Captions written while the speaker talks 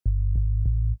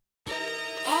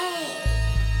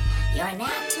You're now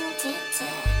tuned into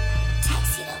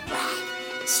Taxi the Black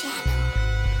channel.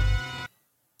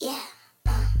 Yeah.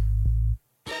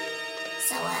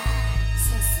 So,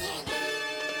 sincerely,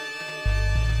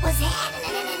 what's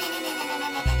happening?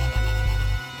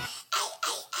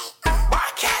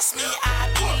 Broadcast me, I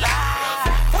be live.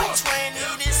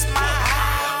 420, this my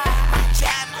high. My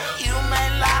channel, you may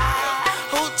lie.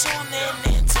 Who tuning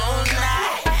in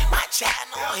tonight? My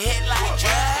channel hit like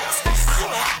drugs. I'm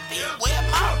happy with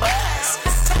my buzz.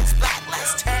 Text Black,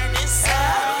 let's turn this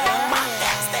up. My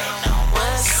fans, they know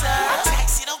what's up.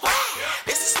 Taxi the Black,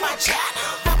 this is my channel.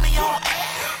 Put me on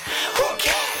air. Who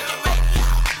cares? The radio,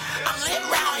 I'm lit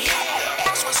round here.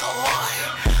 X was so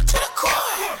hard to the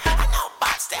core. I know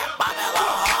box that Bobby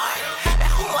hard.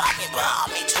 And who love me but on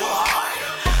me too hard.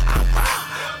 I'm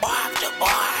raw, bar after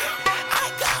bar. I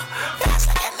go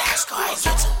fast like a NASCAR.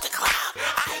 YouTube to cloud.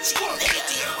 IG nigga,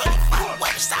 do you really fuck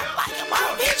with me? Stop liking my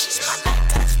bitches. My name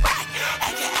touch back,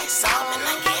 aka Solomon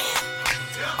again.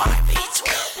 RP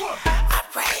twin. I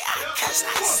pray I cuss,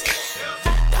 I sin.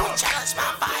 Don't challenge my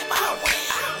vibe, I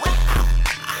win.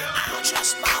 I don't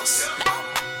trust most.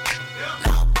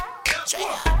 No, straight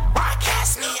up.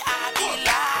 Broadcast me, I be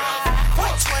live.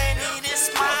 420, this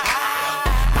my high.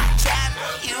 My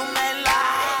channel, you may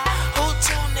lie. Who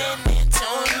tuning in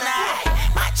tonight?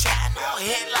 My channel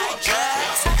hit like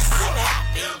drugs. I'm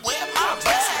happy with my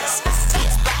buzz.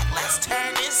 Text Black, let's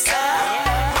turn this up.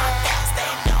 My fans,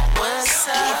 they know what's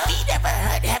up. Your feet ever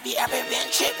hurt? Have you ever been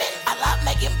tripping? I love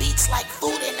making beats like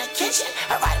food in the kitchen.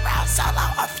 I ride around solo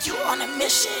or few on a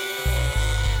mission.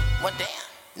 Well, damn.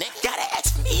 Nigga got an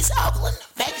ex from East Oakland,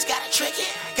 Vegas got a trick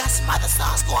it. Got some other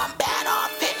songs going bad on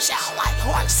finish. I don't like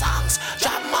horn songs,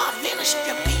 drop them on finish. If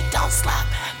your beat don't slap,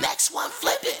 next one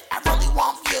flip it. I really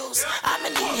want views,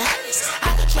 I'ma need honeys.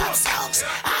 I could drop songs,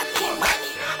 I need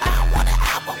money. I don't want an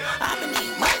album, I'ma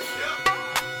need money.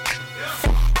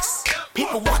 Facts.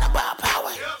 People want about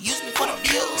power, use me for the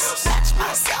views. Match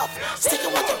myself,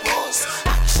 sticking with the rules.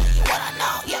 I can show you what I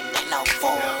know, yep, ain't no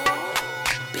fool.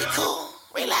 Be cool,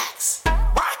 relax.